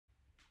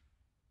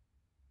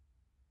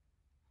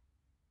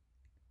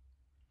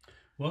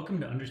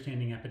Welcome to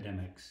Understanding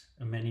Epidemics,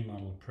 a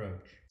many-model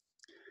approach.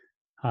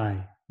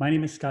 Hi, my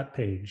name is Scott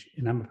Page,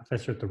 and I'm a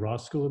professor at the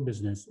Ross School of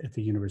Business at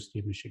the University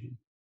of Michigan.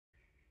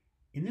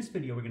 In this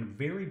video, we're going to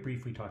very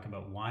briefly talk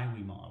about why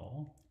we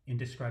model and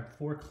describe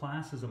four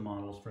classes of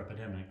models for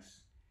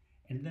epidemics,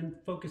 and then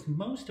focus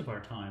most of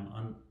our time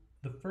on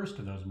the first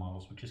of those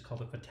models, which is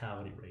called a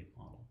fatality rate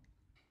model.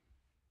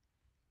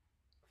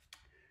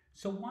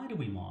 So why do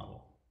we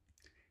model?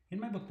 In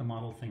my book, The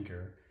Model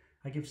Thinker,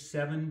 I give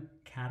 7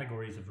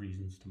 categories of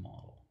reasons to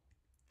model.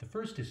 The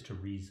first is to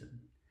reason.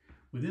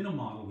 Within a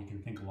model, we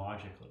can think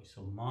logically,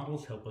 so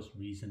models help us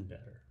reason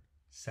better.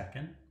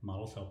 Second,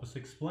 models help us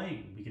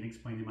explain. We can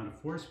explain the amount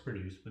of force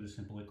produced with a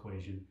simple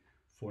equation,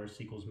 force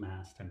equals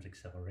mass times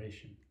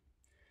acceleration.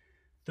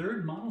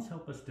 Third, models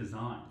help us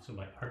design. So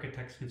like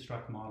architects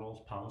construct models,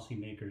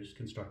 policymakers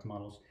construct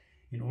models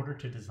in order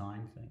to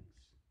design things.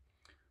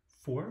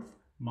 Fourth,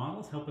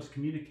 models help us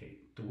communicate.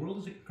 The world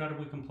is an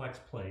incredibly complex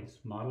place.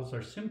 Models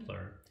are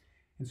simpler,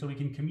 and so we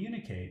can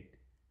communicate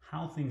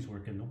how things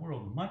work in the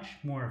world much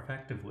more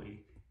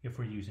effectively if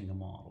we're using a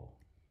model.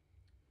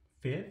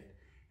 Fifth,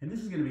 and this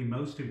is going to be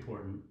most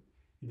important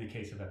in the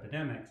case of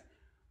epidemics,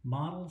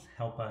 models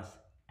help us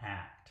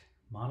act.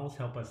 Models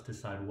help us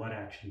decide what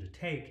action to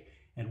take,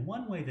 and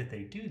one way that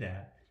they do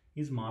that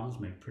is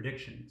models make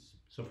predictions.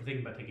 So if we're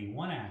thinking about taking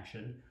one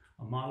action,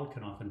 a model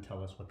can often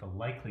tell us what the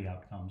likely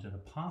outcomes or the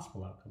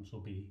possible outcomes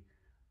will be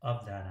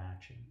of that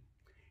action.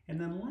 And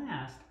then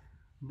last,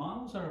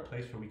 models are a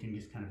place where we can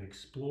just kind of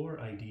explore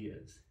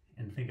ideas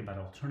and think about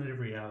alternative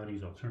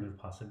realities, alternative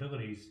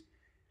possibilities,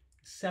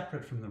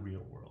 separate from the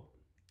real world.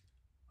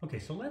 Okay,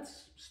 so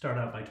let's start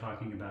out by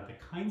talking about the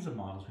kinds of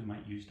models we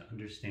might use to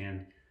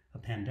understand a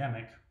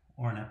pandemic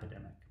or an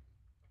epidemic.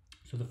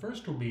 So the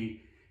first will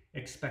be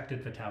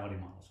expected fatality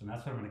models, and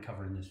that's what I'm going to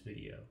cover in this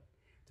video.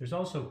 There's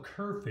also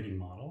curve fitting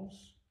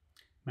models,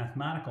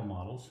 mathematical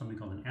models, something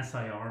called an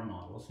SIR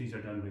model. So these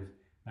are done with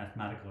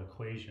mathematical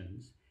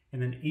equations, and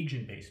then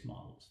agent-based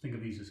models. Think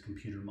of these as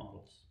computer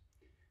models.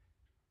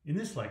 In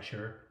this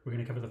lecture, we're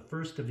going to cover the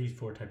first of these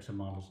 4 types of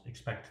models,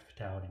 expected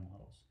fatality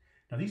models.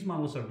 Now these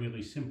models are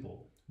really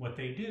simple. What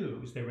they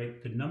do is they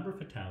write the number of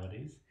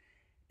fatalities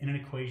in an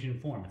equation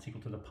form. It's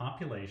equal to the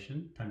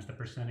population times the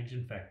percentage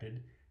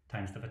infected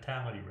times the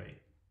fatality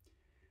rate.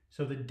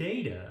 So the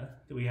data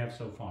that we have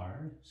so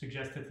far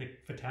suggests that the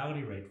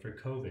fatality rate for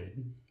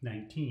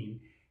COVID-19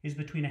 is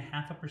between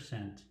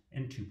 0.5%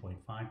 and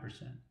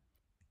 2.5%.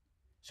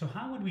 So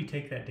how would we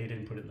take that data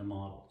and put it in the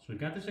model? So we've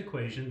got this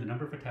equation, the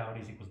number of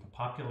fatalities equals the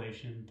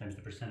population times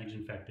the percentage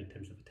infected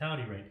times the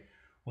fatality rate.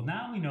 Well,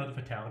 now we know the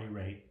fatality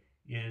rate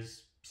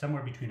is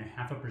somewhere between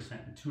 0.5%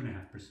 and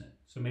 2.5%.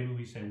 So maybe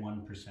we say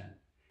 1%.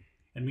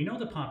 And we know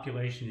the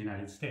population in the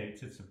United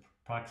States, it's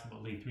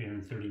approximately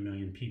 330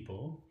 million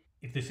people.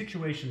 If the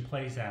situation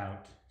plays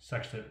out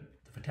such that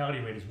the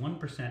fatality rate is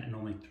 1% and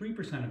only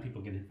 3% of people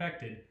get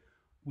infected,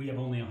 we have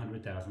only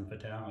 100,000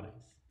 fatalities.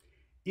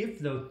 If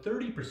though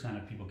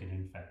 30% of people get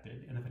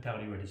infected and the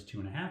fatality rate is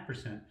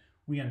 2.5%,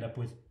 we end up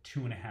with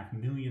 2.5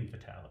 million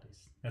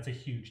fatalities. That's a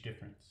huge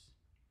difference.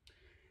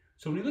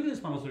 So when we look at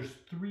this model, there's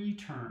 3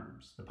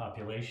 terms: the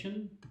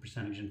population, the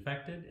percentage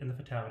infected, and the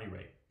fatality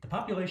rate. The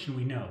population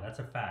we know, that's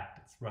a fact.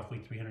 It's roughly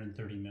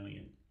 330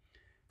 million.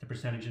 The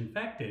percentage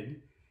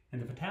infected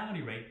and the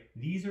fatality rate,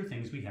 these are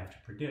things we have to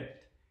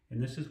predict.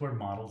 And this is where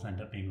models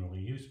end up being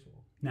really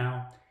useful.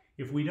 Now,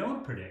 if we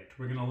don't predict,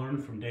 we're going to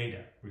learn from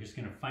data. We're just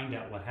going to find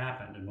out what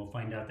happened, and we'll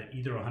find out that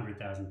either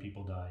 100,000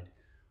 people died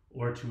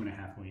or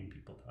 2.5 million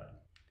people died.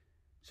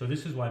 So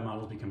this is why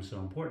models become so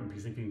important,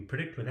 because if we can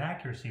predict with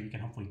accuracy, we can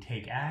hopefully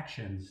take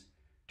actions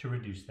to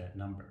reduce that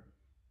number.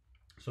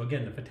 So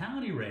again, the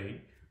fatality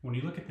rate, when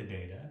you look at the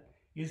data,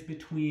 is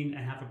between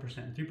 0.5%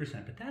 and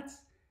 3%, but that's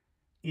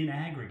in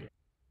aggregate.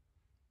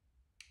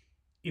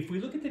 If we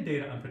look at the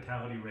data on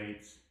fatality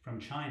rates from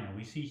China,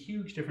 we see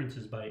huge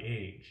differences by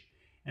age.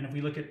 And if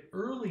we look at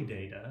early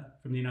data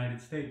from the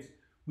United States,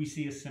 we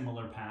see a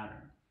similar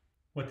pattern.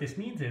 What this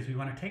means is we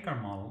want to take our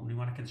model and we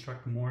want to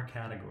construct more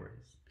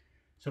categories.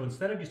 So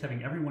instead of just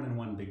having everyone in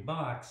one big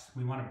box,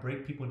 we want to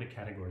break people into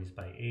categories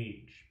by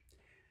age.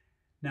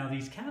 Now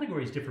these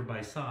categories differ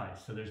by size.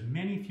 So there's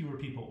many fewer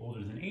people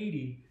older than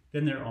 80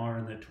 than there are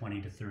in the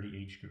 20 to 30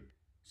 age group.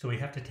 So we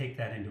have to take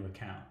that into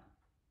account.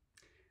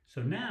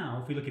 So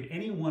now, if we look at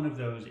any one of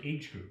those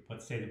age group,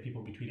 let's say the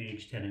people between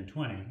age 10 and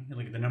 20, and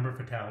look at the number of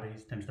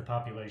fatalities times the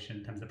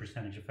population times the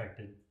percentage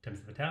affected times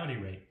the fatality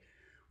rate,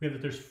 we have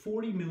that there's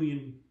 40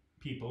 million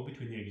people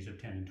between the ages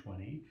of 10 and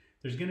 20.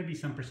 There's going to be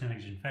some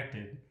percentage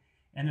infected,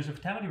 and there's a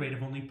fatality rate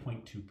of only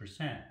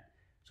 0.2%.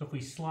 So if we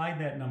slide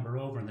that number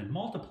over and then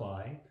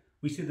multiply,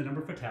 we see the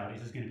number of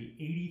fatalities is going to be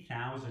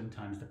 80,000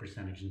 times the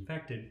percentage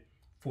infected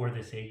for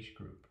this age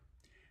group.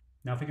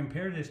 Now, if we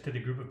compare this to the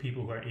group of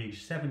people who are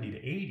age 70 to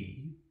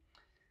 80,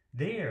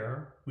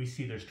 there we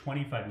see there's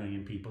 25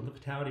 million people. The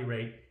fatality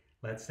rate,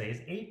 let's say, is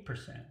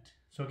 8%.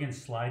 So again,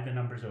 slide the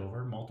numbers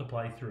over,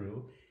 multiply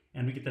through,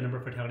 and we get the number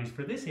of fatalities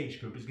for this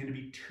age group is going to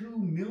be 2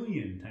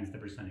 million times the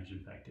percentage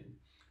infected.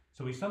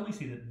 So we suddenly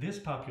see that this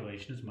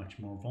population is much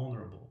more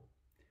vulnerable.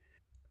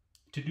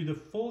 To do the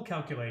full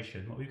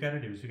calculation, what we've got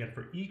to do is we've got to,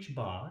 for each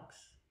box,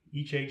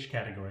 each age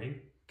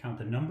category, count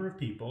the number of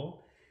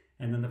people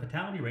and then the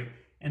fatality rate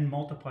and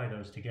multiply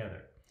those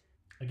together.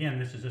 Again,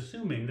 this is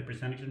assuming the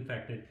percentage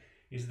infected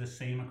is the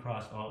same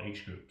across all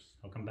age groups.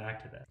 I'll come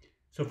back to that.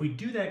 So if we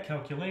do that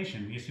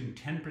calculation, we assume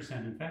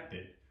 10%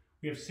 infected,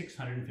 we have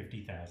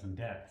 650,000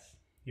 deaths.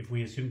 If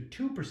we assume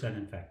 2%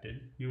 infected,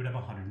 we would have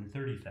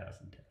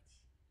 130,000 deaths.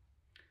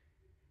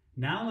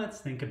 Now let's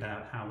think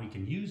about how we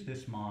can use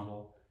this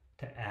model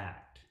to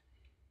act.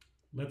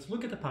 Let's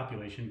look at the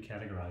population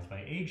categorized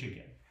by age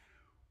again.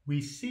 We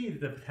see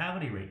that the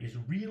fatality rate is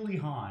really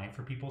high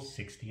for people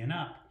 60 and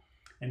up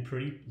and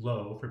pretty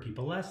low for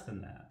people less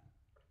than that.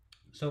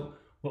 So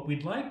what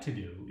we'd like to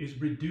do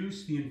is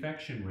reduce the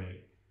infection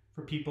rate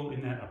for people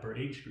in that upper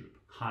age group.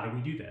 How do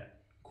we do that?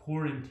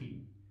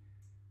 Quarantine.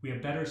 We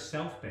have better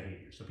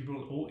self-behavior. So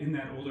people in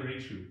that older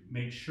age group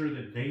make sure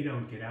that they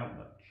don't get out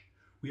much.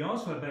 We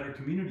also have better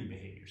community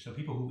behavior. So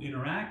people who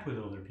interact with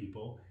older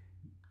people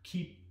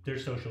keep their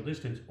social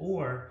distance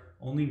or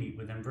only meet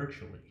with them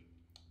virtually.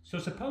 So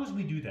suppose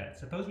we do that.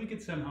 Suppose we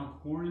could somehow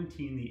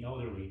quarantine the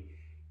elderly,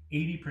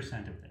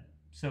 80% of them.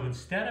 So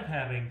instead of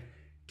having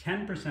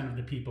 10% of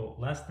the people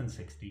less than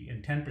 60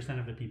 and 10%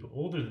 of the people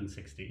older than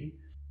 60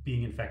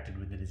 being infected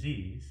with the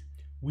disease,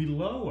 we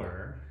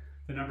lower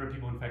the number of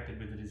people infected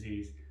with the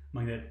disease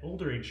among that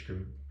older age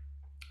group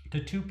to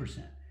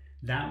 2%.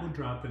 That would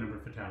drop the number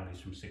of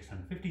fatalities from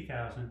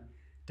 650,000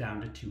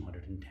 down to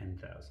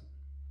 210,000.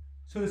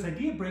 So this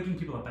idea of breaking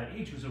people up by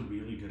age was a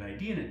really good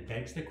idea, and it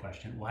begs the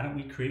question, why don't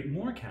we create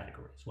more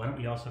categories? Why don't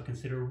we also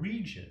consider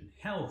region,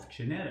 health,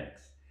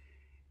 genetics?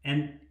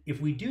 And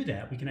if we do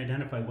that, we can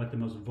identify what the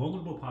most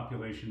vulnerable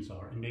populations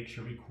are and make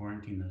sure we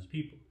quarantine those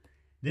people.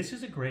 This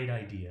is a great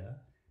idea,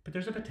 but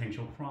there's a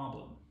potential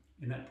problem.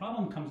 And that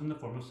problem comes in the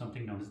form of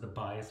something known as the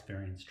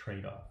bias-variance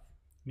tradeoff.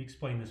 Let me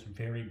explain this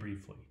very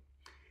briefly.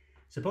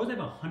 Suppose I have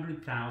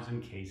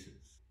 100,000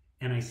 cases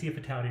and I see a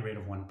fatality rate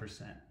of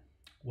 1%.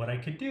 What I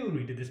could do, and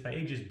we did this by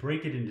age, is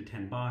break it into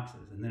 10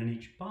 boxes. And then in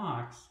each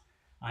box,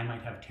 I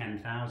might have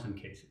 10,000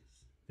 cases.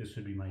 This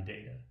would be my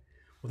data.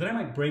 Well, then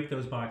I might break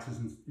those boxes,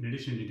 in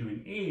addition to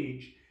doing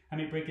age, I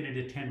might break it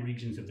into 10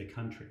 regions of the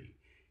country.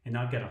 And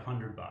now I've got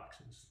 100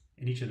 boxes.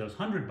 And each of those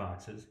 100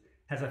 boxes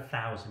has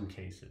 1,000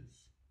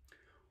 cases.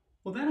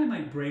 Well, then I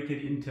might break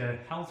it into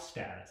health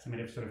status. I might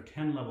have sort of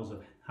 10 levels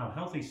of how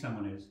healthy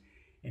someone is.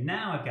 And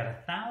now I've got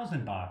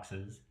 1,000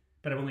 boxes,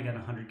 but I've only got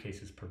 100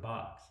 cases per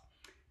box.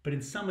 But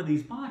in some of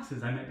these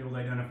boxes, I might be able to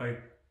identify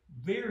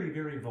very,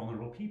 very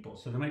vulnerable people.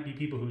 So there might be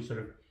people who sort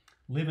of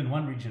live in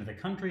one region of the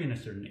country in a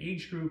certain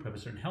age group, have a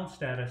certain health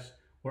status,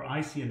 where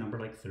I see a number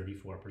like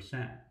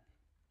 34%.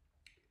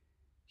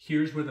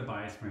 Here's where the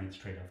bias-variance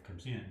trade-off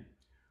comes in.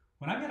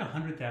 When I've got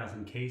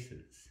 100,000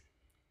 cases,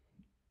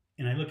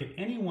 and I look at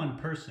any one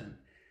person,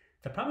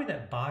 probably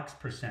that box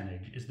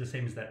percentage is the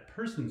same as that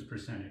person's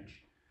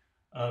percentage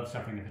of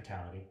suffering a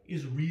fatality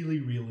is really,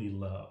 really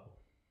low.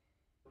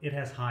 It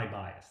has high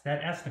bias.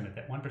 That estimate,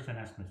 that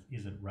 1% estimate,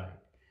 isn't right.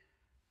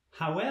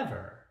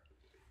 However,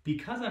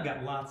 because I've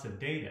got lots of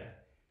data,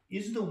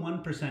 is the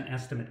 1%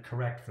 estimate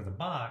correct for the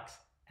box?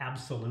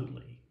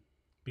 Absolutely,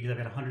 because I've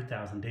got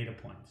 100,000 data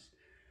points.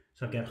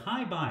 So I've got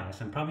high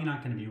bias. I'm probably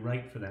not going to be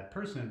right for that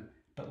person,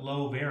 but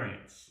low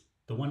variance.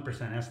 The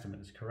 1% estimate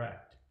is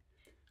correct.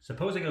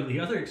 Suppose I go to the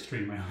other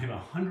extreme, I have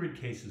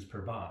 100 cases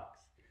per box.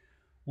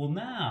 Well,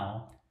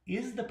 now,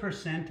 is the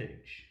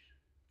percentage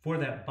for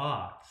that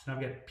box, and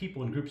I've got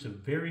people in groups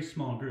of very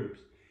small groups,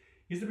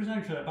 is the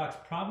percentage for that box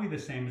probably the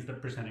same as the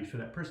percentage for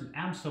that person?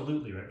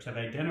 Absolutely right, because I've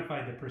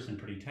identified the person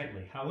pretty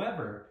tightly.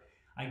 However,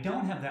 I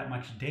don't have that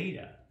much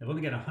data. I've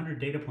only got 100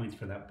 data points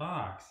for that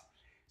box.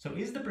 So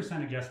is the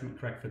percentage estimate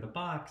correct for the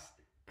box?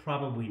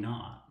 Probably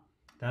not.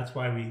 That's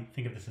why we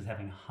think of this as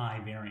having high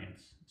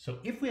variance. So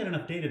if we had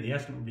enough data, the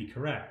estimate would be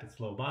correct. It's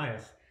low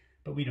bias,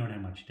 but we don't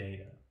have much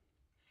data.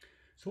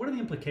 So what are the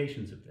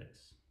implications of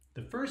this?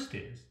 The first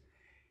is,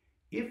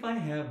 if I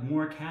have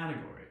more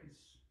categories,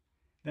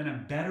 then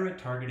I'm better at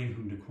targeting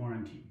whom to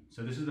quarantine.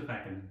 So this is the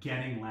fact that I'm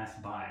getting less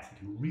bias. I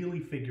can really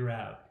figure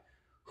out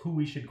who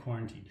we should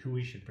quarantine, who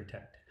we should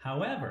protect.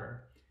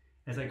 However,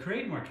 as I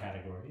create more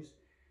categories,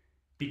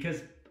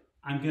 because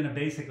I'm going to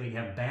basically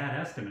have bad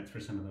estimates for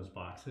some of those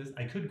boxes,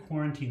 I could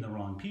quarantine the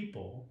wrong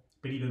people,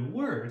 but even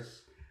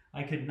worse,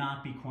 I could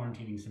not be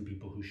quarantining some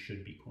people who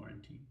should be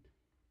quarantined.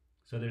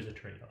 So there's a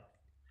trade-off.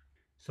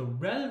 So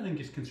rather than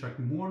just construct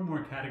more and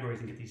more categories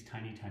and get these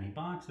tiny, tiny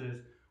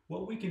boxes,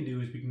 what we can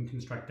do is we can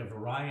construct a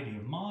variety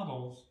of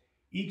models,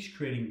 each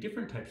creating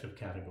different types of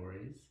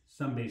categories,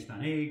 some based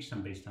on age,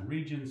 some based on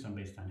region, some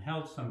based on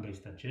health, some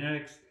based on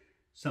genetics,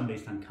 some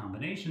based on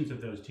combinations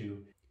of those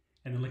two,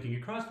 and then looking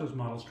across those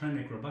models, trying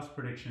to make robust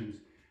predictions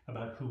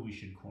about who we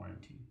should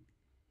quarantine.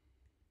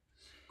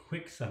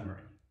 Quick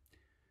summary.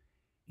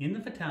 In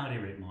the fatality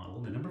rate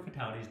model, the number of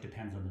fatalities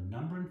depends on the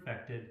number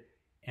infected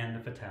and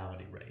the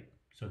fatality rate.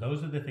 So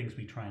those are the things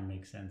we try and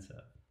make sense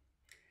of.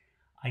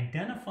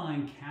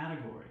 Identifying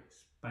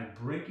categories, by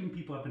breaking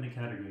people up into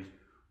categories,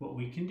 what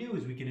we can do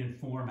is we can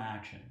inform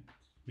action.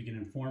 We can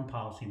inform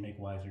policy and make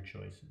wiser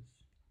choices.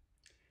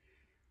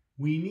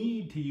 We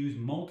need to use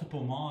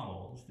multiple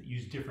models that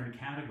use different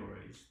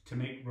categories to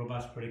make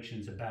robust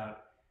predictions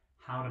about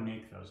how to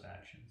make those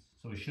actions.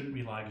 So we shouldn't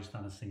rely just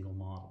on a single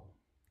model.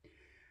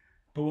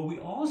 But what we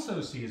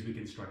also see as we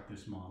construct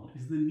this model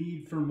is the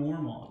need for more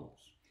models,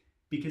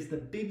 because the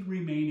big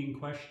remaining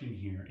question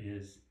here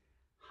is,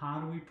 how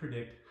do we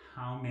predict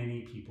how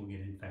many people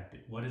get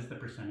infected? What is the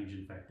percentage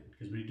infected?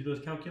 Because when you do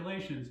those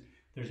calculations,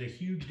 there's a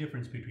huge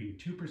difference between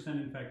 2%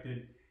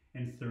 infected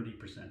and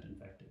 30%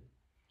 infected.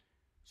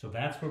 So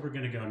that's where we're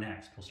going to go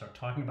next. We'll start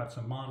talking about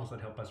some models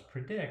that help us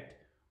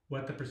predict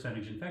what the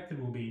percentage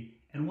infected will be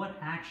and what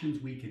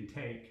actions we can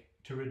take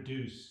to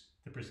reduce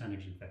the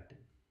percentage infected.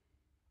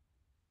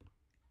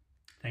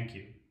 Thank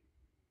you.